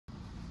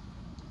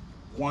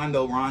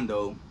Quando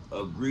Rondo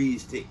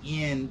agrees to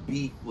end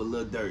beef with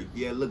Lil Durk.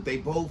 Yeah, look, they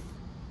both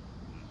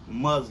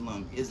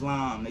Muslim,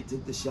 Islam. They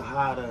took the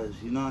Shahadas,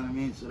 you know what I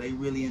mean? So they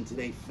really into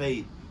their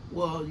faith.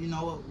 Well, you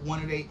know,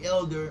 one of their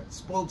elder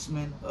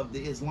spokesmen of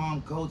the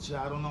Islam culture,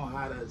 I don't know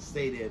how to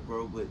say that,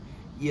 bro, but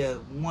yeah,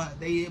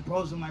 they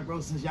approached him like, bro,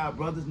 since y'all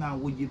brothers now,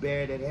 would you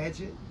bury that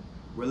hatchet?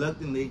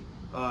 Reluctantly,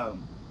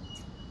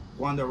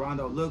 Quando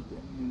Rondo looked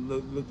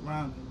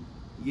around.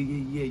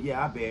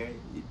 Yeah, I bury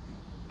it.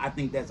 I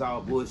think that's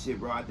all bullshit,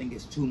 bro. I think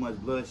it's too much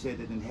bloodshed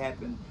that didn't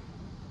happen.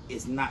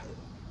 It's not.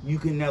 You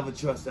can never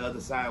trust the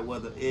other side.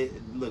 Whether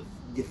look,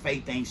 your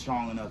faith ain't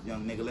strong enough,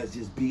 young nigga. Let's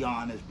just be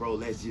honest, bro.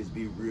 Let's just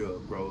be real,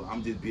 bro.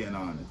 I'm just being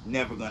honest.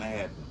 Never gonna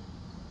happen.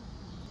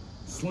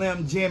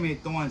 Slim Jimmy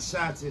throwing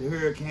shots at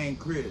Hurricane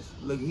Chris.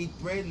 Look, he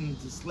threatened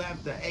to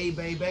slap the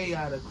A-Bay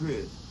out of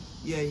Chris.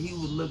 Yeah, he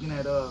was looking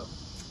at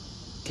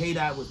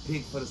K-Dot was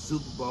picked for the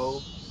Super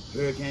Bowl.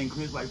 Hurricane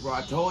Chris like, bro,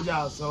 I told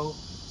y'all so.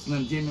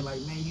 Slim Jimmy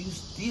like, man, you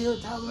still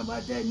talking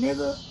about that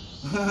nigga?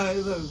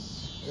 Look,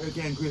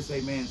 Hurricane Chris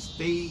say, man,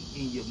 stay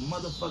in your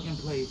motherfucking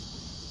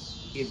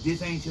place. If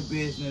this ain't your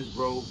business,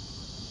 bro,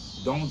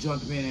 don't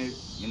jump in it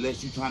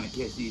unless you trying to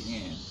catch these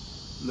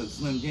hands. Look,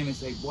 Slim Jimmy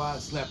say, boy, I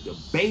slapped the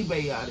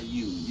baby out of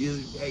you.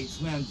 Hey,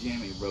 Slim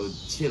Jimmy, bro,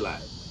 chill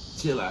out,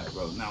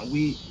 bro. Now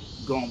we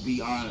gonna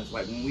be honest,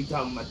 like when we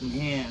talking about them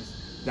hands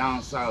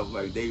down south,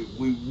 like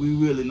we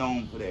really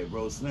known for that,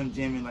 bro. Slim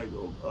Jimmy like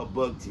a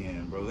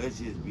 $110, bro. Let's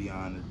just be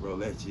honest, bro.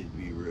 Let's just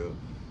be real.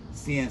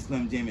 Seeing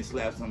Slim Jimmy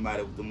slap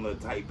somebody with them little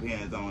tight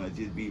pants on it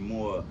just be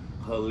more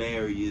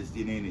hilarious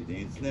than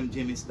anything. Slim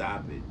Jimmy,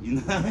 stop it. You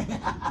know what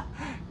I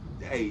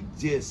mean? Hey,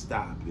 just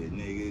stop it,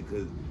 nigga,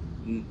 because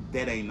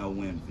that ain't no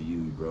win for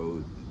you,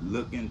 bro.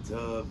 Looking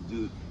tough,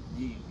 dude.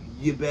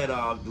 You better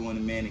off doing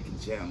the mannequin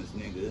challenge,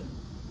 nigga.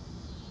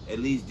 At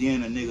least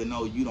then a nigga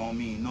know you don't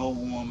mean no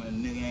harm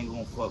and a nigga ain't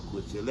gonna fuck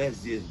with you.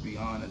 Let's just be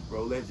honest,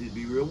 bro. Let's just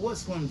be real.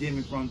 What's Slim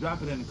Jimmy from?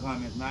 Drop it in the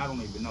comments, man. I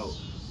don't even know.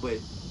 But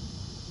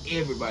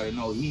everybody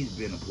know he's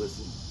been a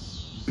pussy.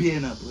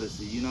 Been a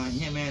pussy. You know,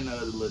 him and the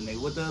other little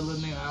nigga. What the other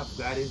little nigga? I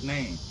forgot his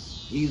name.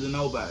 He's a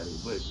nobody.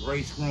 But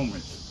Ray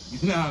Scroomers.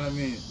 You know what I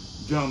mean?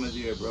 Drummers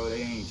here, bro.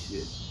 They ain't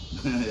shit.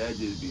 That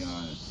just be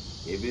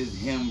honest. If it's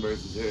him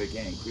versus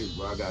Hurricane Chris,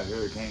 bro, I got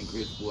Hurricane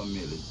Chris for $1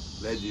 million.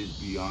 Let's just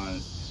be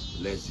honest.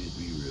 Let's just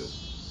be real.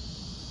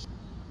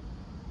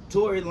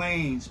 Tory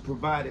Lanez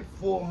provided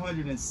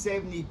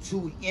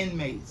 472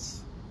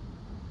 inmates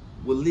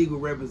with legal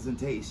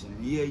representation.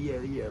 Yeah.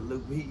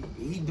 Look,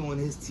 he doing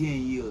his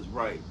 10 years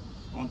right.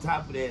 On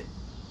top of that,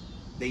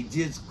 they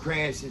just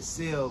crashed his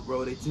cell,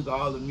 bro. They took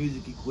all the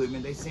music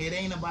equipment. They say it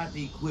ain't about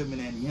the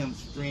equipment and him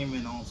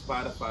streaming on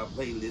Spotify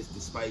playlists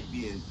despite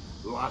being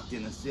locked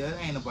in a cell. It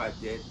ain't about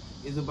that.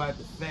 It's about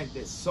the fact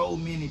that so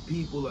many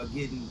people are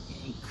getting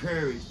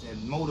encouraged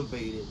and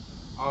motivated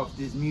off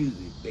this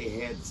music. They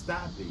had to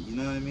stop it, you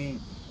know what I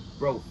mean?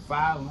 Bro,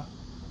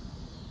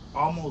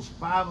 almost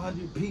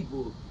 500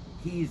 people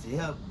he's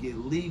helped get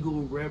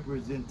legal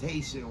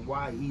representation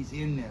while he's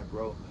in there,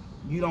 bro.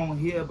 You don't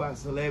hear about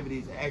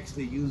celebrities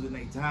actually using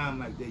their time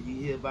like that. You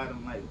hear about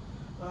them like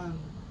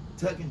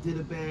tucking to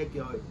the back,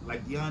 or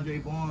like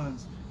DeAndre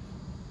Barnes,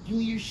 do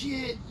your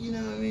shit, you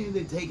know what I mean?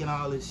 They're taking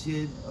all this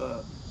shit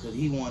because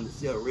he wanted to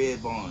sell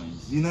red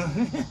barns, you know?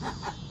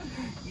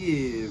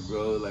 Yeah,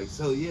 bro, like,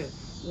 so yeah.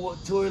 Well,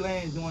 Tory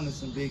Lanez doing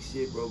some big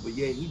shit, bro, but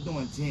yeah, he's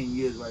doing 10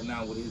 years right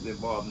now with his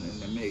involvement in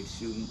the Meg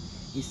shooting.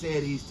 He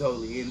said he's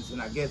totally innocent.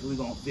 I guess we're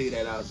gonna figure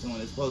that out soon.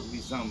 It's supposed to be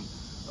some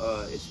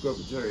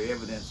exculpatory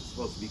evidence that's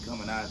supposed to be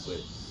coming out,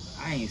 but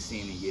I ain't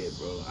seen it yet,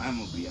 bro. I'm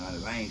gonna be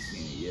honest, I ain't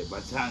seen it yet. By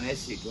the time that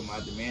shit come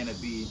out, the man will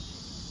be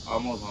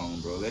almost home,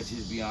 bro. Let's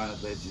just be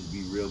honest, let's just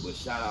be real. But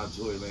shout out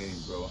Tory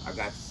Lanez, bro. I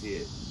got to see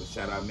it. But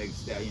shout out Meg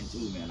Stallion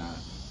too, man.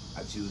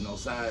 I choose no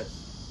sides.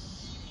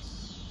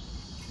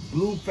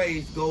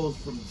 Blueface goes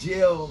from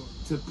jail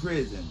to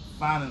prison.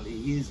 Finally,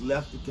 he's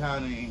left the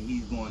county and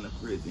he's going to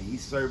prison.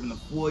 He's serving a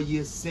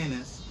 4-year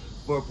sentence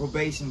for a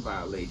probation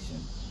violation.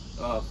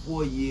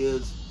 4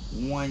 years,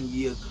 1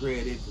 year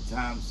credit for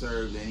time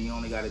served, and he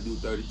only got to do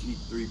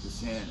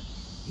 33%.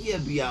 He'll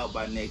be out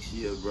by next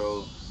year,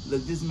 bro.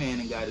 Look, this man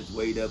done got his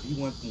weight up.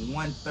 He went from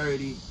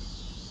 130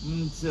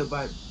 to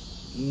about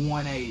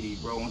 180,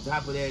 bro. On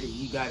top of that,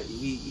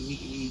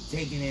 he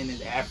taking in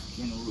his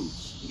African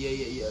roots.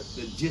 Yeah.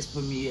 The Just For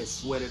Me has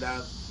sweated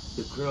out.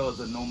 The curls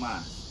are no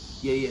mas.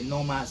 Yeah,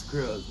 no mas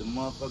curls. The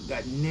motherfucker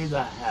got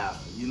nigga hair.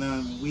 You know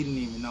what I mean? We didn't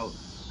even know.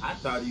 I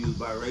thought he was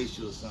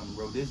biracial or something,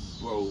 bro. This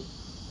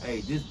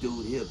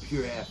dude here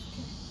pure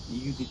African.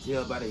 You could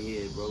tell by the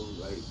head, bro.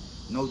 Like,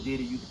 no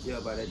Diddy, you could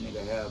tell by that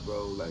nigga hair,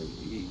 bro. Like,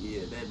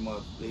 that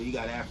motherfucker, he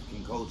got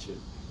African culture.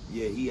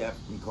 Yeah, he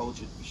African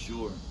culture for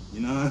sure.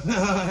 You know?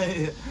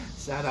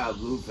 Shout out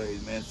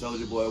Blueface, man.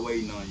 Soulja Boy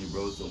waiting on you,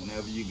 bro. So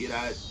whenever you get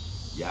out,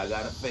 y'all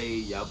gotta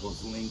fade. Y'all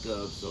supposed to link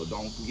up. So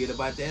don't forget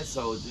about that,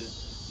 soldier.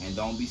 And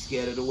don't be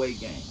scared of the weight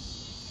gain.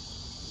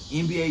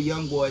 NBA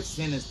YoungBoy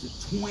sentenced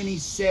to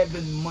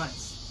 27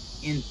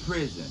 months in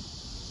prison.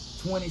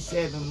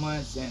 27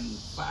 months and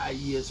 5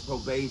 years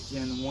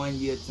probation, 1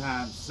 year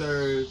time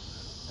served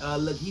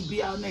Look, he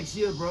be out next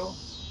year, bro.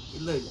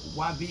 Look,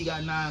 YB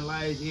got 9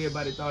 lives.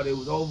 Everybody thought it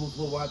was over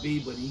for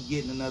YB, but he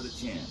getting another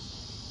chance.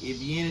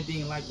 If you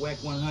anything like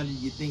Whack 100,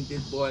 you think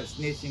this boy is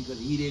snitching because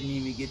he didn't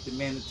even get the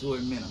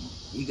mandatory minimum.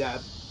 He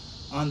got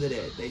under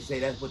that. They say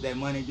that's what that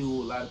money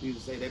do. A lot of people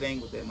say that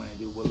ain't what that money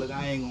do. Well, look,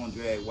 I ain't gonna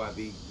drag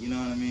YB. You know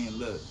what I mean?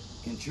 Look,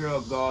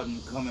 Control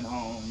Garden coming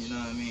home. You know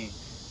what I mean?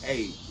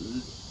 Hey,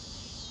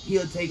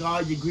 he'll take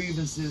all your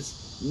grievances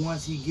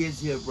once he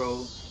gets here,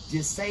 bro.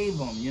 Just save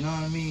him, you know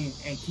what I mean?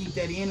 And keep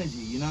that energy,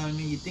 you know what I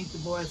mean? You think the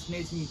boy is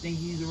snitching, you think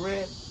he's a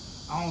rat?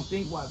 I don't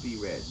think YB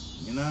ratting,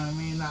 you know what I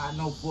mean? I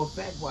know for a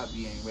fact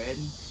YB ain't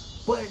ratting.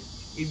 But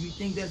if you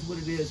think that's what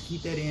it is,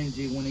 keep that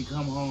energy when he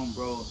come home,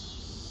 bro.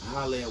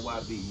 Holler at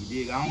YB, you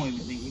dig? I don't even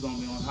think he gonna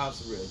be on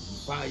house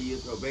arrest. 5 years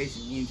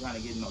probation, he ain't trying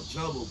to get in no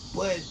trouble.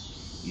 But,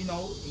 you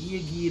know,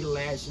 he'll give you the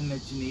lashing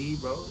that you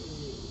need, bro.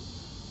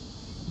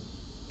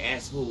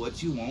 Ask for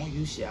what you want,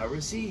 you shall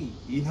receive.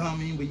 You know what I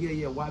mean? But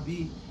yeah,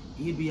 YB,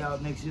 he'll be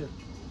out next year.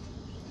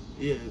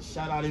 Yeah,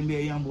 shout out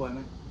NBA YoungBoy,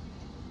 man.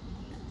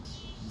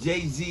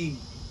 Jay-Z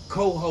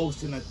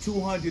co-hosting a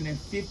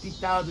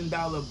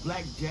 $250,000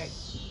 Blackjack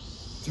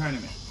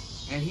tournament.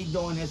 And he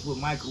doing this with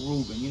Michael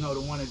Rubin. You know,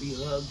 the one that be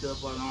hugged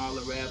up on all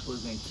the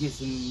rappers and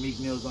kissing Meek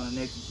Mills on the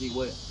neck and shit.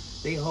 What?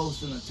 They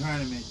hosting a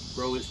tournament,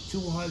 bro. It's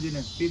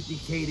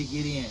 $250K to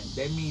get in.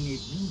 That means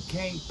if you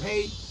can't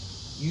pay,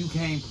 you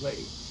can't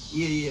play.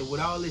 Yeah, with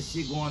all this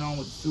shit going on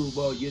with the Super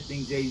Bowl, you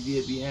think Jay-Z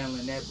will be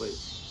handling that, but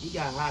he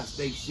got high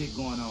stakes shit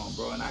going on,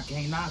 bro, and I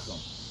can't knock him.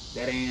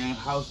 That ain't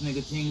house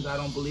nigga teams, I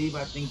don't believe.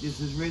 I think this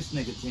is rich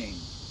nigga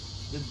teams.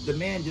 The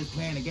man just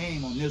playing the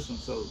game on this one,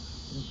 so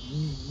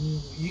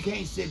you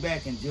can't sit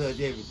back and judge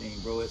everything,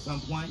 bro. At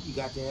some point, you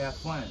got to have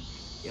fun.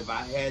 If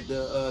I had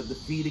the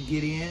fee to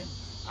get in,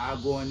 I'll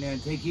go in there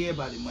and take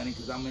everybody's money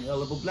because I'm a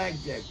hell of a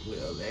blackjack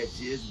player. Let's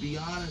just be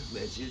honest.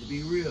 Let's just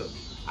be real.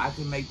 I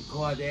can make the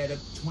card add up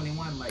to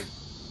 21 like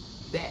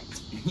that.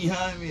 You know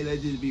what I mean?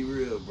 Let's just be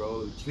real,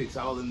 bro. Tricks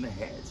all in the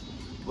hats.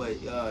 But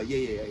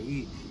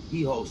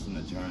he hosting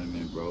the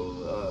tournament,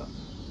 bro.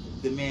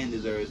 The man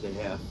deserves to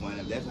have fun.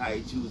 If that's how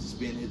he chooses to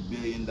spend his $1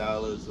 billion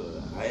or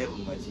however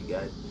much he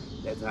got,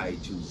 that's how he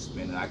chooses to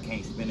spend it. I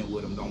can't spend it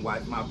with him. Don't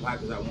watch my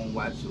pockets, I won't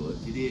watch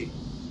yours. You dig?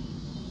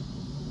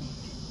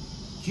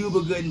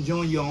 Cuba Gooding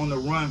Jr. on the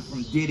run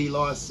from Diddy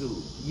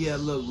lawsuit. Yeah,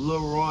 look,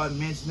 Lil Rod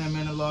mentioned him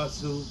in the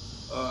lawsuit.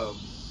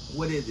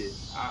 What is it?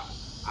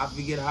 I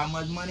forget how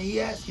much money he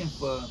asking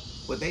for,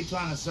 but they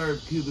trying to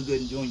serve Cuba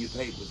Gooding Jr.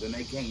 papers, and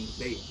they can't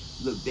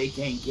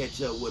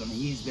catch up with him.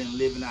 He's been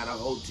living out of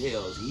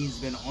hotels. He's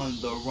been on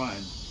the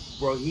run.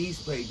 Bro, he's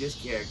played this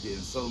character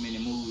in so many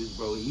movies,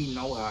 bro. He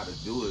know how to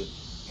do it.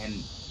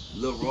 And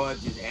Lil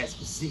Rod just asked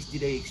for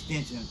 60-day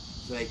extension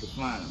so they could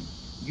find him.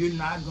 You're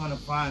not gonna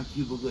find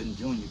Cuba Gooding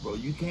Jr., bro.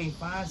 You can't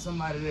find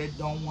somebody that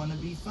don't want to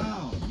be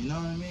found. You know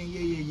what I mean?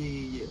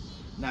 Yeah.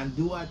 Now,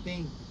 do I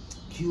think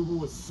Cuba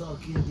was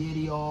sucking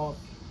Diddy off?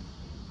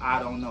 I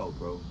don't know,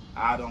 bro.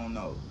 I don't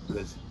know.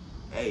 Because,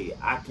 hey,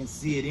 I can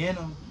see it in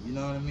him. You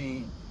know what I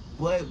mean?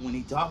 But when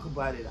he talk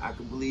about it, I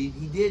can believe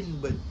he didn't.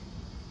 But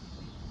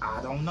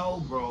I don't know,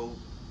 bro.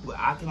 But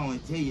I can only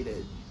tell you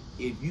that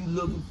if you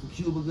looking for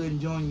Cuba Gooding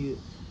Jr.,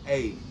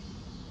 hey,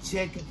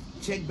 check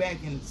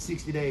back in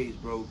 60 days,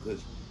 bro.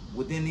 Because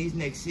within these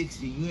next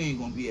 60, you ain't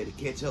going to be able to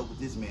catch up with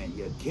this man.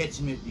 Yeah, catch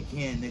him if you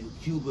can, nigga.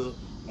 Cuba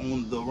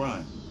on the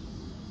run.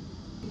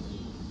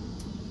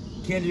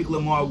 Kendrick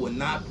Lamar will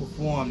not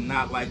perform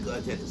Not Like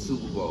Us at the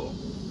Super Bowl.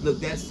 Look,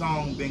 that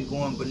song been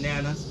going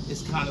bananas.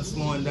 It's kind of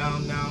slowing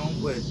down now,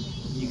 but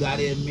you got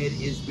to admit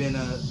it's been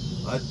a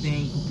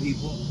thing for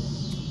people.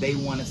 They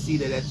want to see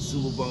that at the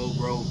Super Bowl,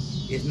 bro.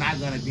 It's not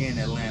going to be in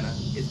Atlanta.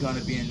 It's going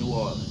to be in New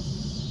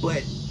Orleans.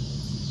 But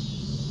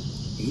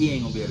he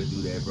ain't going to be able to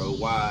do that, bro.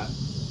 Why?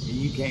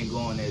 You can't go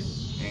on there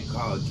and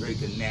call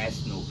Drake a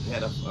national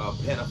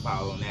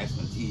pedophile on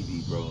national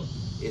TV, bro.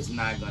 It's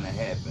not going to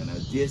happen.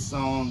 This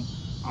song,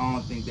 I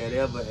don't think that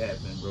ever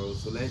happened, bro.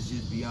 So let's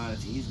just be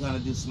honest. He's going to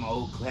do some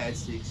old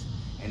classics,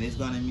 and it's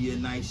going to be a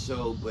nice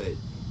show, but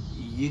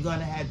you're going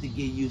to have to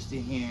get used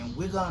to hearing,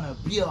 we're going to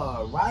be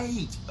all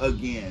right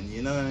again.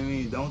 You know what I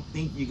mean? Don't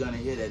think you're going to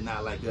hear that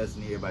Not Like Us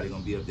and everybody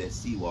going to be up there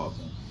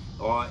sea-walking.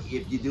 Or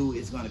if you do,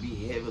 it's going to be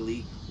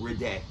heavily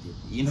redacted.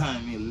 You know what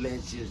I mean?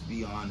 Let's just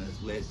be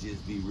honest. Let's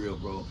just be real,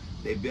 bro.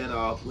 They better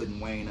off putting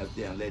Wayne up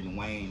there and letting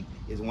Wayne,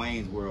 it's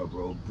Wayne's world,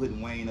 bro.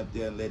 Putting Wayne up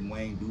there and letting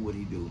Wayne do what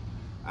he do.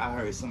 I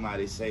heard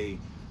somebody say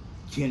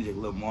Kendrick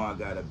Lamar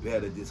got a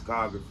better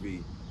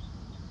discography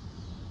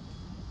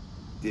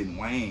than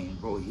Wayne.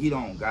 Bro, he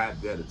don't got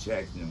better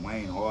tracks than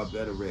Wayne or a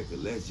better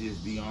record. Let's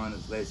just be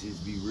honest. Let's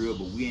just be real.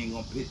 But we ain't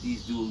going to pit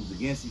these dudes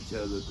against each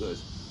other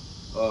because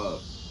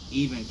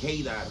even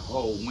K-Dot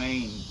hold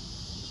Wayne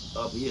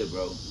up here,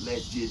 bro.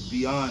 Let's just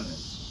be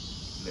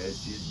honest.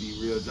 Let's just be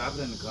real. Drop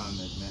it in the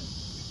comments, man.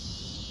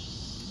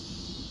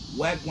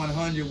 Whack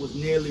 100 was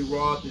nearly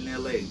robbed in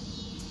L.A.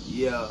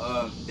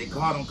 Yeah, they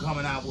caught him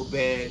coming out with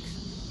bags.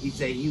 He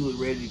said he was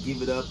ready to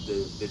give it up,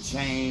 the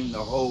chain, the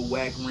whole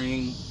whack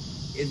ring.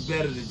 it's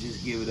better to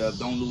just give it up.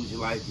 Don't lose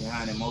your life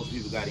behind it. Most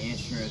people got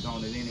insurance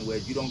on it anyway.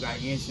 If you don't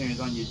got insurance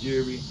on your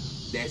jewelry,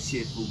 that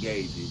shit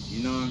fugazi.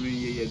 You know what I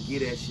mean? Yeah,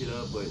 get that shit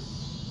up. But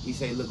he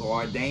say, look,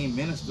 ordained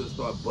ministers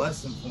start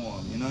busting for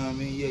him. You know what I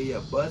mean?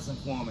 Yeah, busting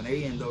for him, and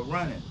they end up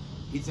running.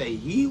 He say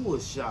he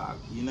was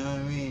shocked. You know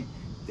what I mean?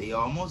 They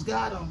almost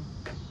got him,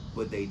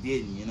 but they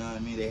didn't. You know what I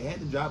mean? They had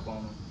to drop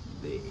on him.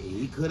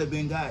 He could have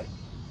been got,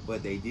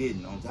 but they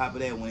didn't. On top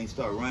of that, when he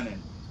started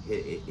running,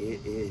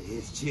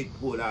 his chick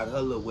pulled out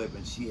her little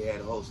weapon she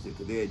had hosted,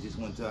 because they had just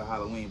went to a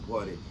Halloween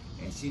party,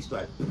 and she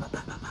started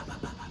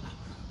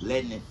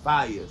letting it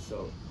fire.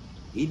 So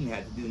he didn't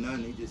have to do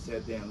nothing. He just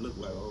sat there and looked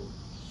like, oh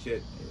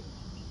shit,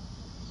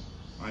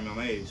 I'm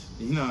amazed.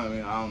 You know what I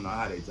mean? I don't know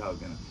how they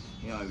talking.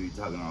 You know, they be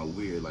talking all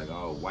weird, like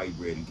all white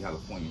bread in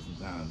California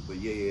sometimes. But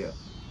yeah,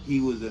 he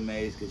was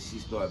amazed because she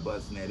started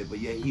busting at it. But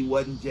yeah, he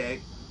wasn't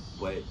jacked,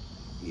 but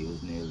he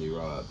was nearly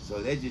robbed.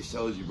 So that just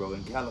shows you, bro,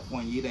 in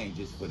California, it ain't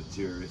just for the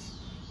tourists.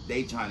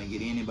 They trying to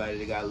get anybody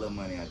that got a little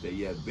money out there.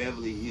 Yeah,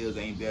 Beverly Hills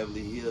ain't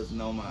Beverly Hills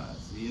no more.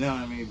 You know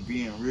what I mean?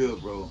 Being real,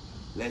 bro.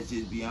 Let's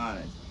just be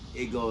honest.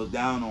 It goes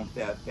down on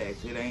Fat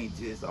Facts. It ain't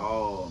just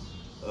all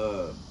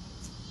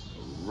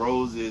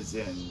roses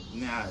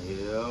and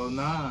hell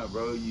nah,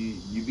 bro.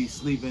 You be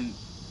sleeping.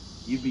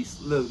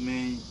 Look,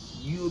 man.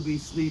 You be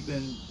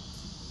sleeping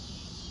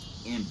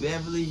in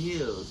Beverly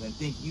Hills and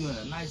think you in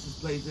the nicest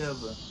place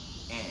ever,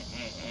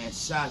 and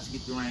shots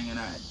get to ringing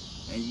out,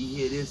 and you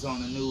hear this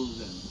on the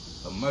news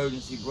and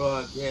emergency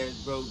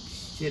broadcast, bro.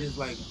 Shit is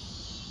like,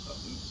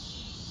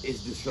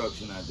 it's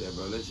destruction out there,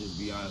 bro. Let's just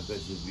be honest.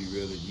 Let's just be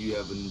real. If you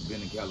haven't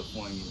been to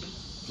California,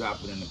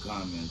 drop it in the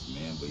comments,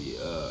 man. But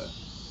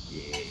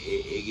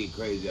it get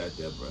crazy out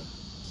there, bro.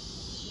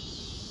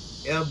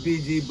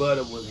 FBG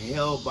Butta was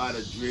held by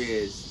the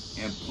dreads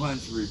and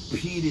punched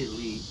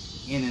repeatedly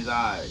in his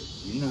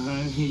eyes. You know what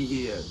I mean?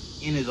 Yeah,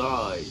 in his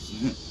eyes.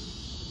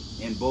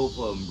 In both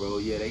of them, bro.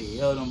 Yeah, they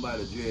held him by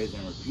the dreads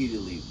and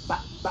repeatedly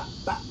bop, bop,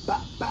 bop,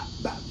 bop, bop,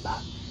 bop,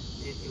 bop.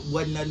 It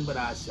wasn't nothing but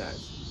eye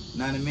shots.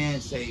 Now the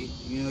man say,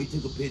 you know, he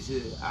took a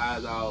picture,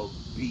 eyes all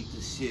beat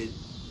to shit,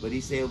 but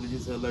he said it was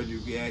just an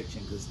allergic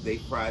reaction because they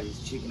fried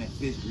his chicken and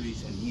fish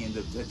grease and he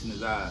ended up touching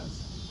his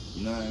eyes.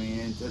 You know what I mean? He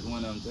didn't touch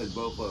one of them, touched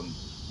both of them.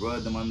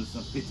 Rubbed them under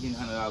some $1,500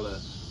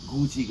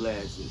 Gucci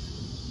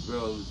glasses.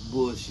 Bro,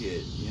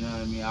 bullshit. You know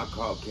what I mean? I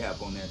call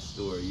cap on that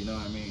story. You know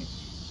what I mean?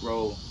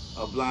 Bro,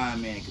 a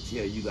blind man could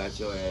tell you got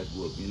your ass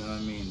whooped. You know what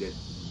I mean? That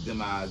them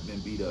eyes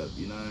been beat up.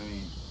 You know what I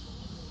mean?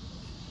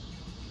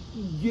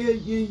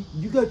 Yeah,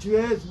 you got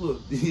your ass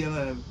whooped. You know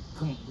what I mean?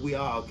 Come, we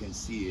all can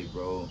see it,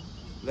 bro.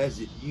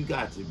 You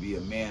got to be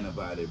a man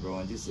about it, bro,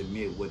 and just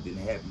admit what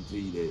didn't happen to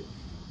you. That,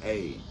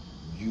 hey,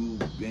 you've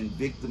been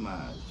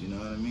victimized. You know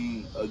what I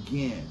mean?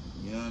 Again,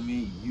 you know what I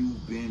mean?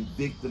 You've been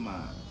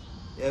victimized.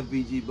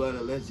 FBG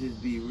Butta, let's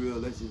just be real.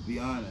 Let's just be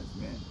honest,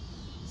 man.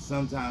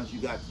 Sometimes you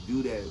got to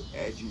do that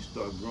as you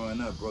start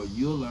growing up, bro.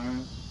 You'll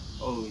learn.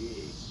 Oh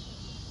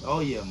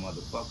yeah,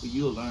 motherfucker,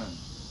 you'll learn.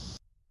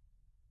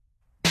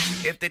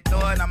 If they throw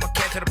it, I'ma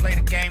catch it to play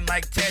the game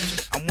like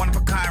Tetris. I'm one of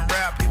a kind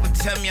rap, people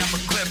tell me I'm a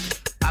clip.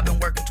 I've been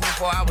working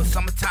 24 hours,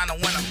 summertime to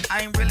winter.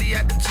 I ain't really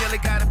at the chill,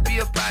 it gotta be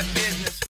about this.